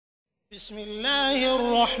بسم الله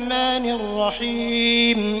الرحمن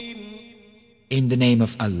الرحيم. In the name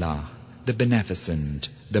of Allah, the Beneficent,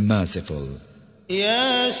 the Merciful.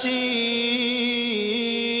 ياسين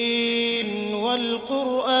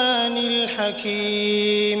والقرآن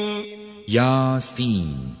الحكيم.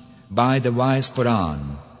 Yasin, by the wise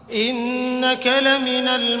Quran. إنك لمن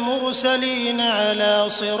المرسلين على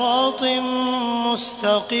صراط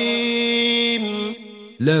مستقيم.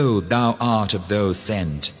 Lo, thou art of those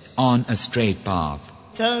sent on a straight path.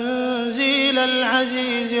 تنزيل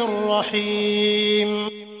العزيز الرحيم.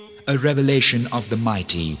 A revelation of the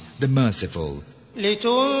Mighty, the Merciful.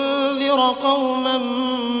 لتنذر قوما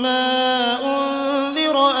ما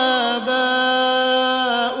أنذر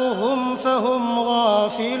آباؤهم فهم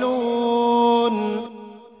غافلون.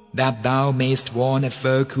 That thou mayst warn a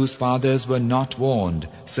folk whose fathers were not warned,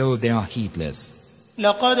 so they are heedless.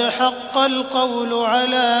 لقد حق القول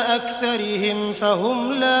على أكثرهم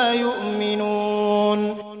فهم لا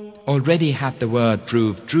يؤمنون. Already hath the word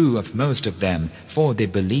proved true of most of them, for they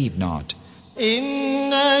believe not.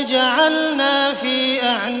 إنا جعلنا في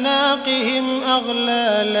أعناقهم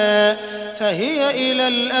أغلالا فهي إلى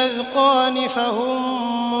الأذقان فهم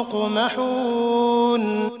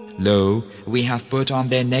مقمحون. Lo, we have put on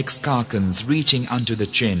their necks carcans reaching unto the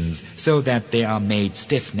chins, so that they are made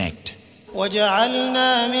stiff-necked.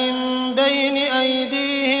 وجعلنا من بين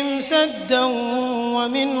أيديهم سدا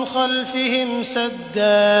ومن خلفهم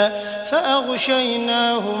سدا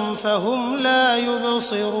فأغشيناهم فهم لا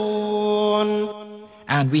يبصرون.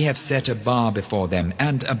 And we have set a bar before them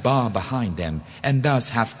and a bar behind them, and thus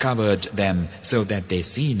have covered them so that they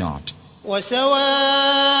see not. وسواء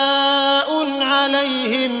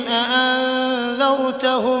عليهم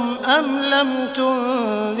أأنذرتهم أم لم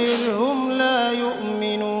تنذرهم لا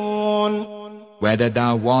يؤمنون. Whether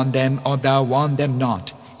thou warn them or thou warn them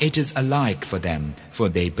not, it is alike for them, for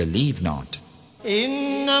they believe not.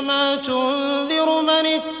 إنما تنذر من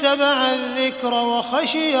اتبع الذكر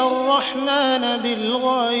وخشي الرحمن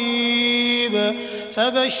بالغيب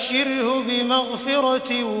فبشره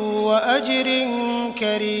بمغفرة وأجر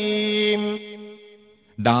كريم.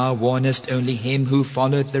 Thou warnest only him who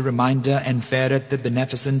followed the reminder and feareth the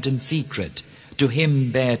Beneficent in secret. To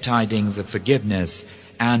him bear tidings of forgiveness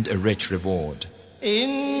and a rich reward.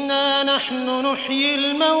 إنا نحن نحيي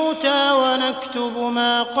الموتى ونكتب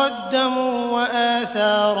ما قدموا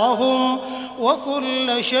وآثارهم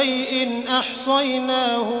وكل شيء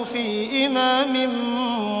أحصيناه في إمام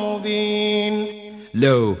مبين.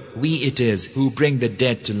 Lo, we it is who bring the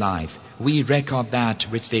dead to life. We record that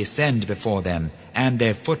which they send before them, and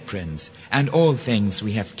their footprints, and all things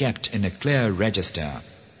we have kept in a clear register.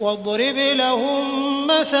 واضرب لهم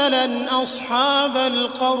مثلا أصحاب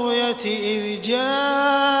القرية إذ جاءها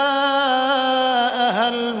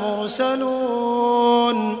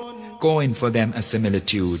المرسلون. Coin for them a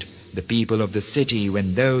similitude, the people of the city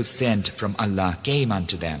when those sent from Allah came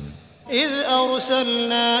unto them. إذ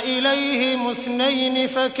أرسلنا إليهم اثنين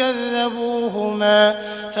فكذبوهما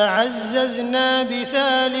فعززنا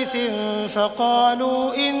بثالث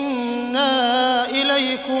فقالوا إنا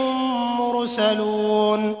إليكم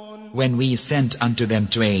مرسلون. When we sent unto them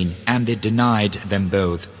twain, and they denied them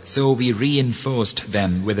both, so we reinforced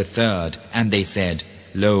them with a third, and they said,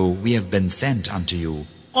 Lo, we have been sent unto you.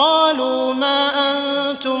 قالوا ما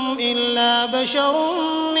أنتم إلا بشر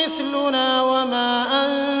مثلنا وما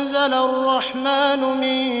أنزل الرحمن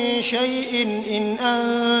من شيء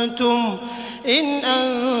إن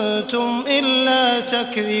أنتم إلا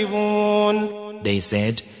تكذبون. They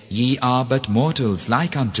said, Ye are but mortals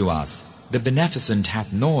like unto us. The Beneficent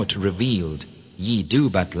hath naught revealed. Ye do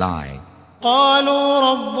but lie. قالوا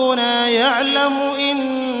ربنا يعلم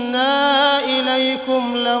إنا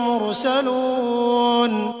إليكم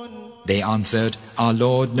لمرسلون. They answered, Our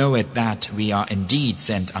Lord knoweth that we are indeed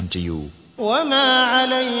sent unto you. وما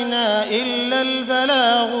علينا إلا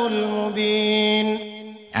البلاغ المبين.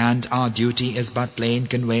 And our duty is but plain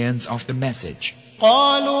conveyance of the message.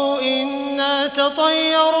 قالوا إنا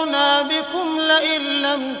تطيرنا بكم لئن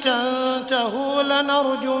لم تنتهوا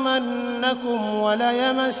لنرجمنكم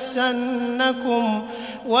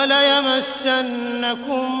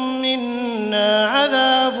وليمسنكم منا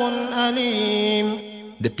عذاب أليم.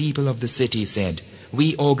 The people of the city said,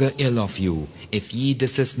 We augur ill of you. If ye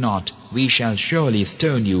desist not, we shall surely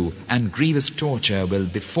stone you, and grievous torture will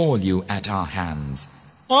befall you at our hands.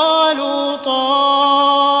 قالوا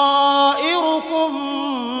طائركم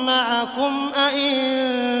معكم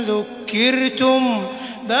أئن ذكرتم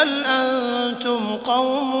بل أنتم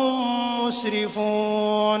قوم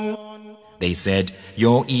مسرفون. They said,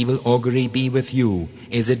 Your evil augury be with you.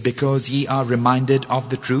 Is it because ye are reminded of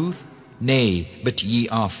the truth? Nay, but ye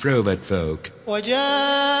are froward folk.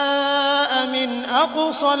 وجاء من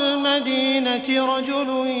أقصى المدينة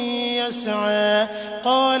رجل يسعى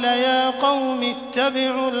قال يا قوم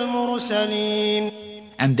اتبعوا المرسلين.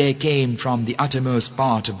 And there came from the uttermost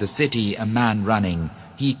part of the city a man running.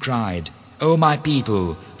 He cried, O my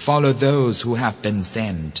people, follow those who have been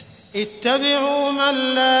sent. اتبعوا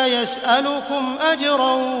من لا يسألكم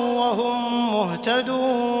أجرا وهم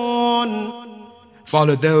مهتدون.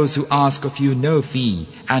 Follow those who ask of you no fee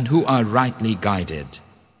and who are rightly guided.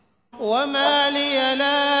 وما لي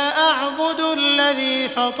لا أعبد الذي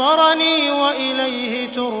فطرني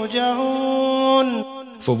وإليه ترجعون.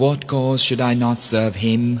 For what cause should I not serve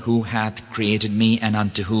him who hath created me and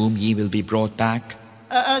unto whom ye will be brought back?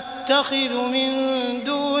 أأتخذ من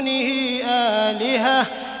دونه آلهة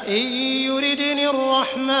إن يردني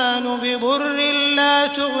الرحمن بضر لا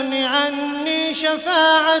تغن عني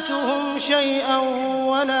شفاعتهم شيئا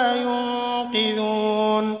ولا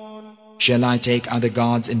ينقذون. Shall I take other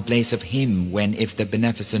gods in place of him when if the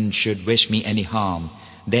Beneficent should wish me any harm,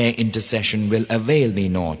 their intercession will avail me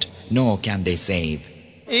naught, nor can they save.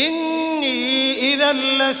 إني إذا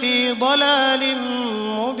لفي ضلال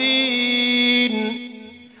مبين.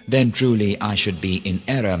 Then truly I should be in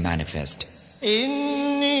error manifest.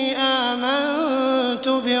 إني آمنت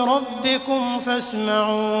بربكم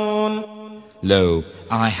فاسمعون. Lo,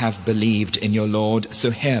 I have believed in your Lord,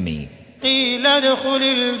 so hear me. قيل ادخل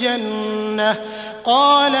الجنة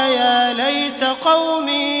قال يا ليت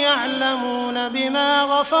قومي يعلمون بما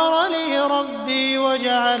غفر لي ربي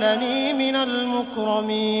وجعلني من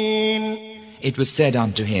المكرمين. It was said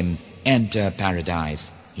unto him, Enter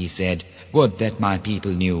paradise. He said, Would that my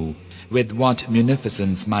people knew with what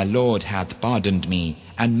munificence my Lord hath pardoned me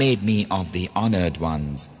and made me of the honored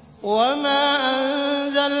ones. وما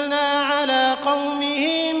أنزلنا على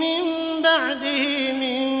قومه من بعده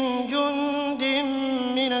من جند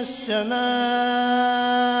من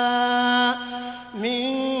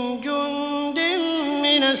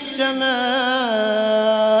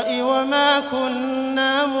السماء وما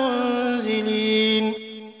كنا منزلين.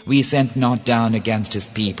 We sent not down against his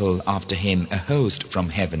people after him a host from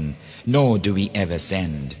heaven, nor do we ever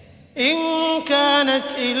send. إن كانت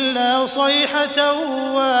إلا صيحة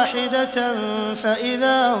واحدة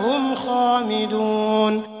فإذا هم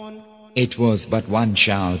خامدون. It was but one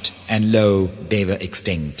shout, and lo, they were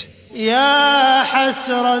extinct. يا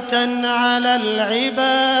حسرة على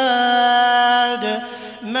العباد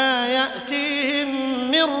ما يأتيهم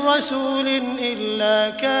من رسول إلا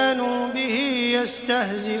كانوا به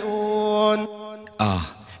يستهزئون.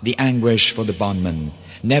 Ah, the anguish for the bondman.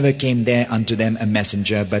 Never came there unto them a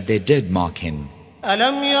messenger, but they did mock him.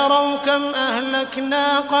 ألم يروا كم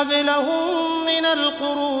أهلكنا قبلهم من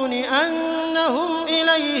القرون أنهم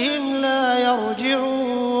إليهم لا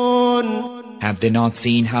يرجعون. Have they not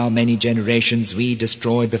seen how many generations we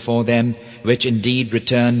destroyed before them, which indeed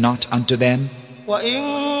return not unto them? وإن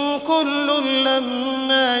كل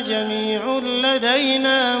لما جميع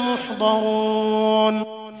لدينا محضرون.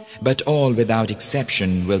 But all without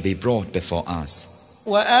exception will be brought before us.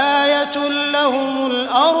 وآية لهم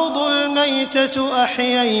الأرض الميتة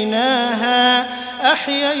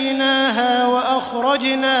أحييناها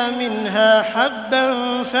وأخرجنا منها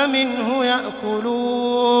حبا فمنه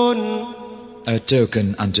يأكلون. A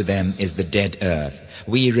token unto them is the dead earth.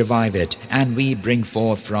 We revive it, and we bring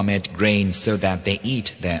forth from it grain so that they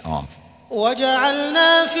eat thereof.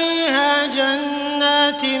 وجعلنا فيها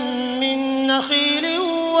جنات من نخيل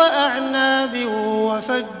وأعناب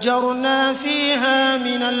وفجرنا فيها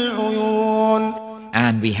من العيون.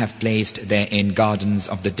 And we have placed therein gardens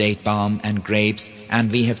of the date palm and grapes,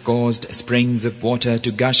 and we have caused springs of water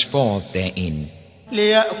to gush forth therein.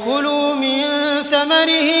 ليأكلوا من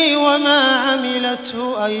ثمره وما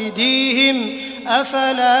عملته أيديهم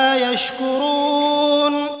أفلا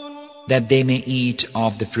يشكرون. That they may eat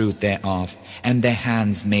of the fruit thereof, and their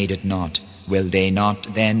hands made it not. Will they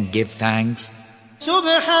not then give thanks?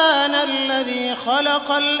 سبحان الذي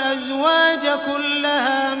خلق الأزواج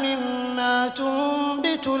كلها مما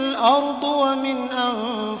تنبت الأرض ومن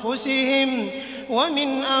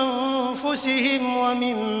أنفسهم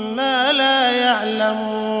ومما لا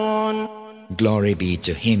يعلمون. Glory be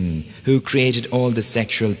to him who created all the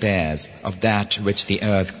sexual pairs of that which the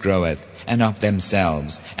earth groweth, and of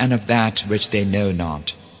themselves, and of that which they know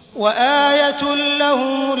not. وآية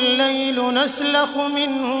لهم الليل نسلخ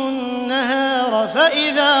منه النهار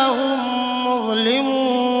فإذا هم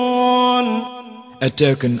مظلمون. A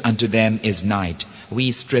token unto them is night.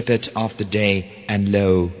 We strip it of the day, and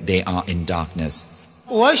lo, they are in darkness.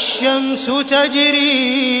 والشمس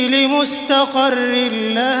تجري لمستقر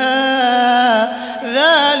لها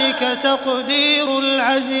ذلك تقدير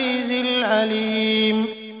العزيز العليم.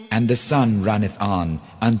 And the sun runneth on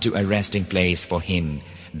unto a resting place for him.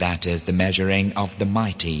 That is the measuring of the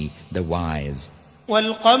mighty, the wise.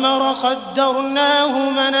 والقمر قدرناه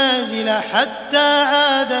منازل حتى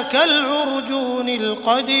عاد كالعرجون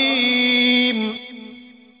القديم.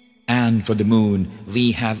 And for the moon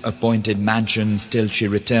we have appointed mansions till she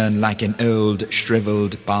return like an old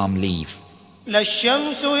shriveled palm leaf. لا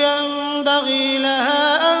الشمس ينبغي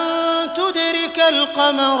لها أن تدرك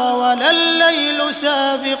القمر ولا الليل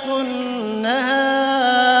سابق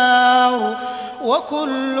النهار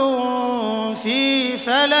وكل في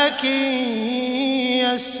فلك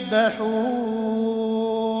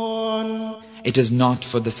يسبحون. It is not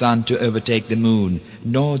for the sun to overtake the moon,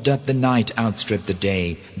 nor doth the night outstrip the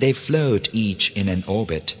day. They float each in an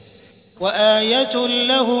orbit. وآية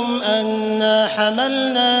لهم أنا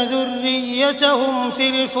حملنا ذريتهم في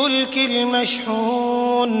الفلك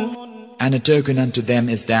المشحون. And a token unto them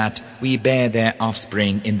is that we bear their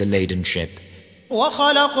offspring in the laden ship.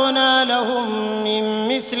 وخلقنا لهم من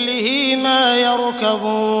مثله ما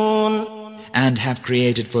يركبون. And have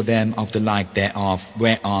created for them of the like thereof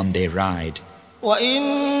whereon they ride. وإن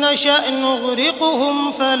نشأ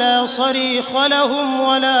نغرقهم فلا صريخ لهم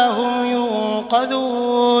ولا هم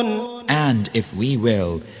ينقذون. And if we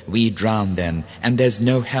will, we drown them, and there's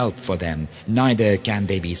no help for them, neither can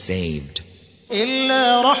they be saved.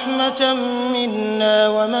 إلا رحمة منا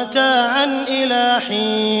ومتاعا إلى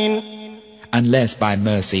حين. Unless by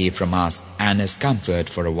mercy from us and as comfort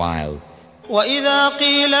for a while. وإذا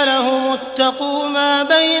قيل لهم اتقوا ما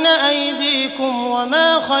بين أيديكم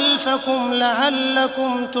وما خلفكم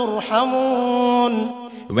لعلكم ترحمون.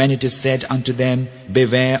 When it is said unto them,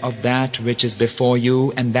 beware of that which is before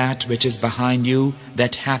you and that which is behind you,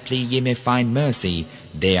 that haply ye may find mercy,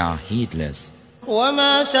 they are heedless.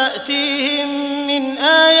 وما تأتيهم من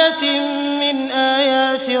آية من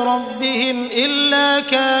آيات ربهم إلا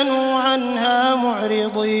كانوا عنها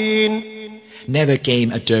معرضين. Never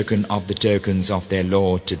came a token of the tokens of their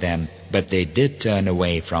Lord to them, but they did turn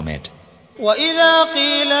away from it. وإذا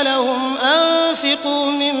قيل لهم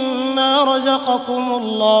أنفقوا مما رزقكم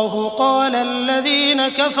الله قال الذين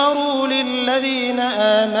كفروا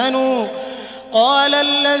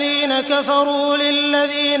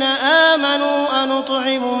للذين آمنوا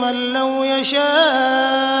أنطعم من لو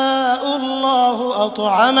يشاء الله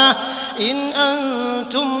أطعمه إن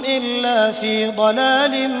أنتم إلا في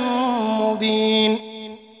ضلال مبين.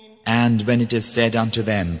 And when it is said unto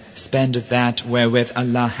them, spend of that wherewith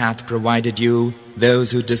Allah hath provided you,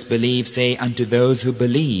 those who disbelieve say unto those who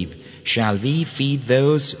believe, shall we feed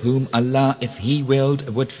those whom Allah, if He willed,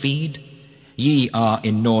 would feed? Ye are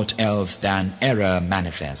in naught else than error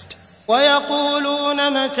manifest. ويقولون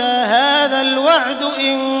متى هذا الوعد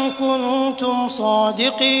إن كنتم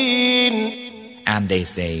صادقين. And they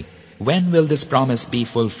say, when will this promise be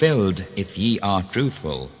fulfilled if ye are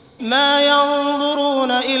truthful? ما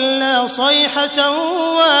ينظرون إلا صيحة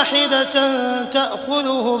واحدة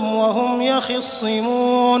تأخذهم وهم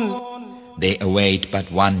يخصمون. They await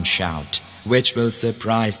but one shout, which will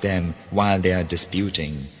surprise them while they are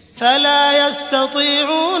disputing. فلا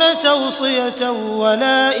يستطيعون توصية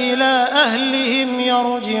ولا إلى أهلهم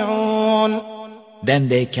يرجعون. Then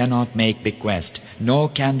they cannot make bequest, nor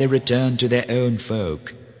can they return to their own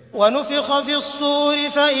folk. ونفخ في الصور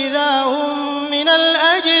فإذا هم من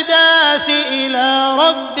الأجداث إلى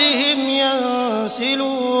ربهم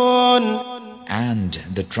ينسلون. And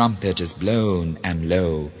the trumpet is blown, and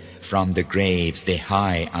lo, from the graves they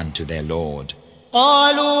hie unto their Lord.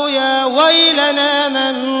 قالوا يا ويلنا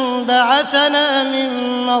من بعثنا من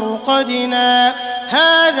مرقدنا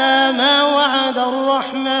هذا ما وعد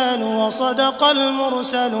الرحمن وصدق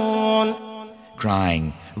المرسلون.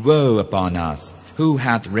 Crying, woe upon us! Who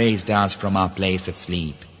hath raised us from our place of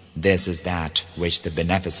sleep? This is that which the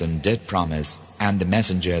Beneficent did promise, and the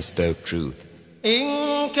messenger spoke truth.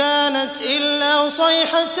 إن كانت إلا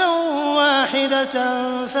صيحة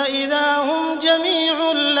واحدة فإذا هم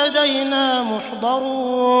جميع لدينا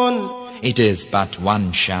محضرون. It is but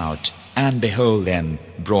one shout, and behold them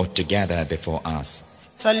brought together before us.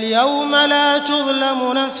 فاليوم لا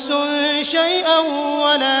تظلم نفس شيئا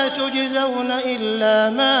ولا تجزون إلا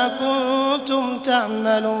ما كنتم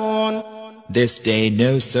تعملون. This day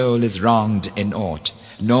no soul is wronged in aught,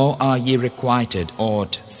 nor are ye requited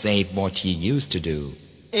aught save what ye used to do.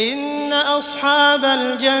 إن أصحاب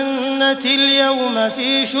الجنة اليوم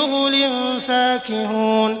في شغل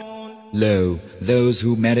فاكهون. Lo, those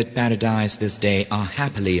who merit paradise this day are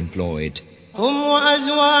happily employed. هم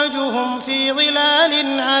وأزواجهم في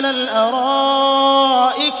ظلال على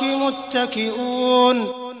الأرائك متكئون.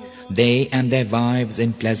 They and their wives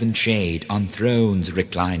in pleasant shade on thrones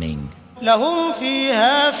reclining. لهم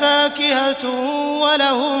فيها فاكهة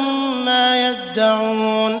ولهم ما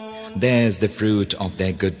يدعون. Theirs the fruit of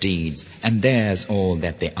their good deeds, and theirs all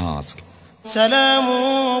that they ask. سلام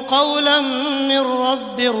قولا من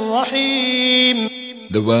رب رحيم.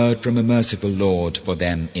 The word from a merciful Lord for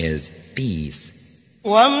them is peace.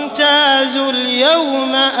 وامتازوا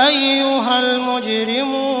اليوم أيها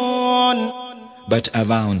المجرمون. But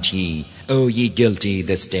avaunt ye, O ye guilty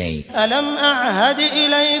this day. ألم أعهد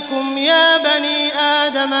إليكم يا بني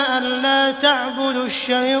آدم ألا تعبدوا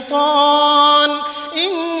الشيطان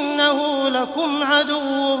إنه لكم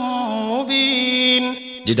عدو مبين.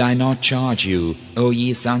 Did I not charge you, O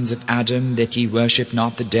ye sons of Adam, that ye worship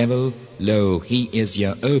not the devil? Lo, he is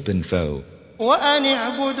your open foe. وأن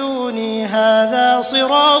اعبدوني هذا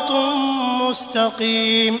صراط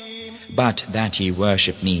مستقيم. But that ye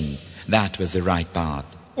worship me, that was the right path.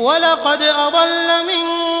 ولقد أضل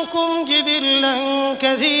منكم جبلا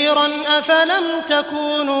كثيرا أفلم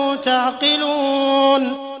تكونوا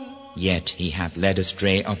تعقلون. Yet he hath led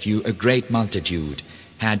astray of you a great multitude.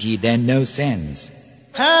 Had ye then no sense?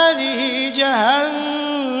 هذه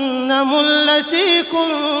جهنم التي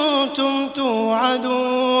كنتم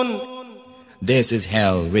توعدون. This is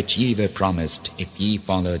hell which ye were promised if ye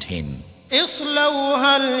followed him.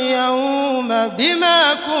 اصلوها اليوم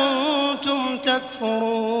بما كنتم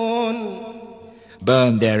تكفرون.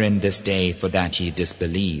 Burn therein this day for that ye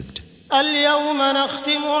disbelieved. اليوم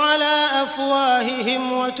نختم على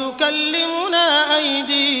أفواههم وتكلمنا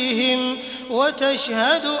أيديهم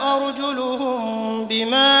وتشهد أرجلهم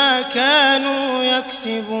بما كانوا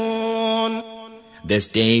يكسبون. This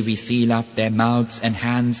day we seal up their mouths and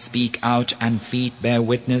hands speak out and feet bear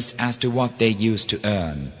witness as to what they used to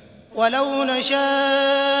earn. ولو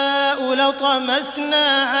نشاء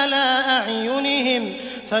لطمسنا على أعينهم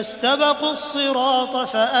فاستبقوا الصراط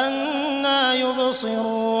فأنى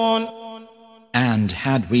يبصرون. And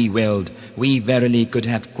had we willed, we verily could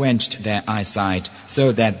have quenched their eyesight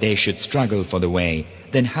so that they should struggle for the way.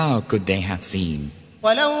 Then how could they have seen?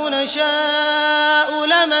 ولو نشاء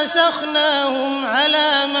لمسخناهم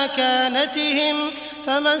على مكانتهم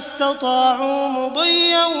فما استطاعوا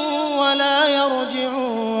مضيا ولا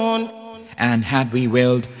يرجعون. And had we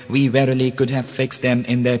willed, we verily could have fixed them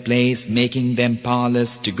in their place, making them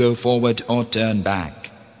powerless to go forward or turn back.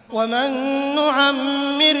 ومن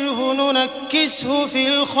نعمره ننكسه في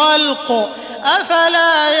الخلق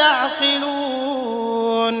أفلا يعقلون.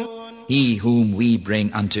 He whom we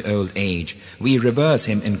bring unto old age, we reverse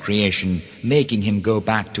him in creation, making him go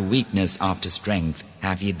back to weakness after strength.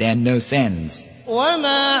 Have ye then no sense?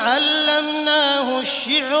 وما علمناه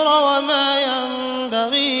الشعر وما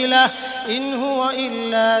ينبغي له إن هو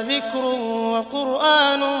إلا ذكر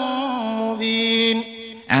وقرآن مبين.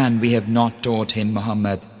 And we have not taught him,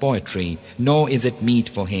 Muhammad, poetry, nor is it meet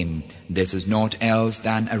for him. This is naught else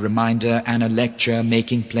than a reminder and a lecture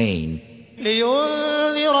making plain.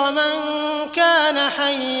 لينذر من كان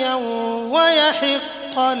حيا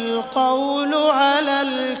ويحق القول على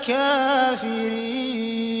الكافرين.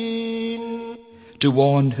 To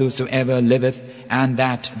warn whosoever liveth, and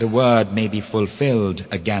that the word may be fulfilled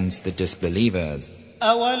against the disbelievers.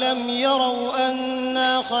 أولم يروا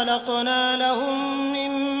أنا خلقنا لهم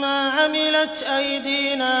مما عملت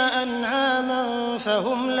أيدينا أنعاما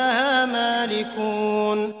فهم لها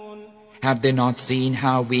مالكون. Have they not seen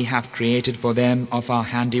how we have created for them of our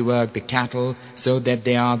handiwork the cattle, so that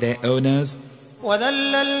they are their owners?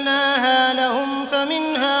 وذللناها لهم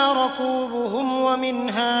فمنها ركوبهم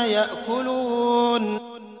ومنها يأكلون.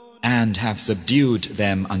 And have subdued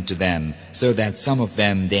them unto them, so that some of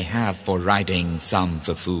them they have for riding, some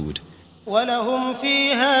for food. ولهم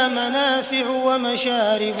فيها منافع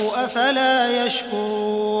ومشارب أفلا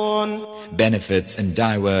يشكرون. Benefits and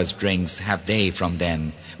divers drinks have they from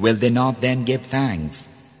them. Will they not then give thanks?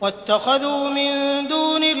 واتخذوا من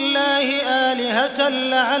دون الله آلهة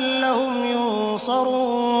لعلهم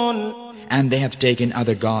ينصرون. And they have taken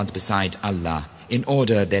other gods beside Allah, in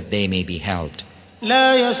order that they may be helped.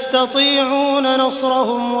 لا يستطيعون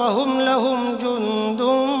نصرهم وهم لهم جند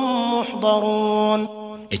محضرون.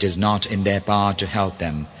 It is not in their power to help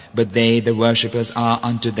them, but they, the worshippers, are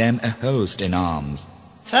unto them a host in arms.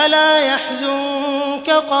 فلا يحزنك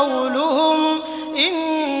قولهم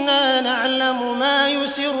إنا نعلم ما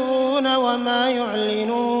يسرون وما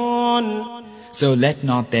يعلنون. So let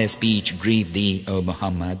not their speech grieve thee, O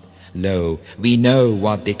Muhammad. Lo, we know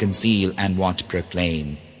what they conceal and what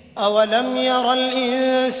proclaim. أولم ير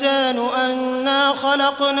الإنسان أنا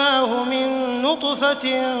خلقناه من نطفة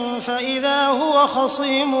فإذا هو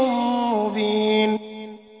خصيم مبين.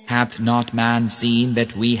 Hath not man seen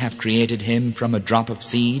that we have created him from a drop of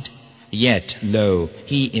seed? Yet, lo,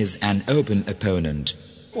 he is an open opponent.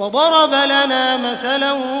 وضرب لنا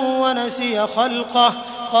مثلا ونسي خلقه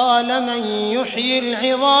قال من يحيي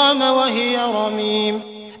العظام وهي رميم.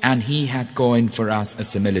 And he hath coined for us a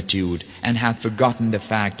similitude, and hath forgotten the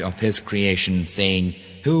fact of his creation, saying,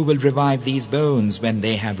 Who will revive these bones when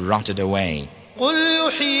they have rotted away? قل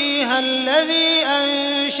يحييها الذي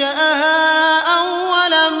أنشأها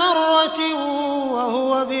أول مرة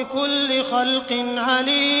وهو بكل خلق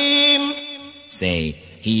عليم. Say,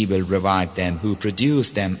 he will revive them who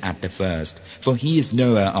produced them at the first, for he is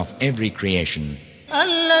knower of every creation.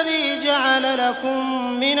 الذي جعل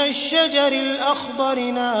لكم من الشجر الأخضر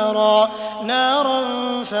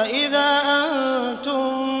نارا فإذا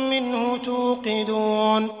أنتم منه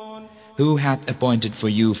توقدون. Who hath appointed for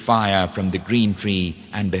you fire from the green tree,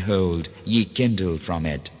 and behold, ye kindle from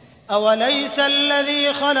it. أوليس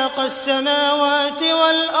الذي خلق السماوات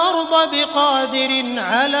والأرض بقادر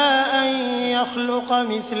على أن يخلق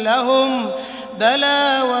مثلهم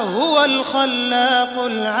بلى وهو الخلاق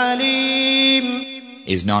العليم.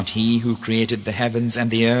 Is not he who created the heavens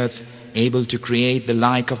and the earth able to create the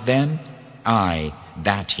like of them? Aye,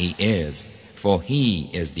 that he is, for he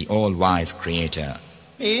is the all-wise creator.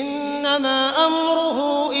 إنما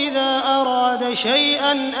أمره إذا أراد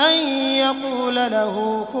شيئا أن يقول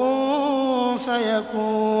له كن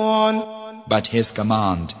فيكون. But his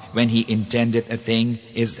command, when he intendeth a thing,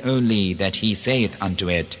 is only that he saith unto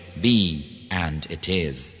it, Be, and it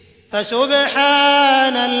is.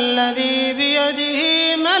 فسبحان الذي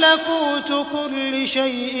بيده ملكوت كل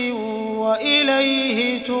شيء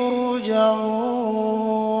وإليه ترجعون.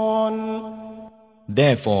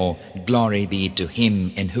 Therefore, glory be to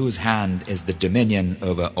him in whose hand is the dominion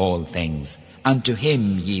over all things. Unto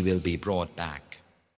him ye will be brought back.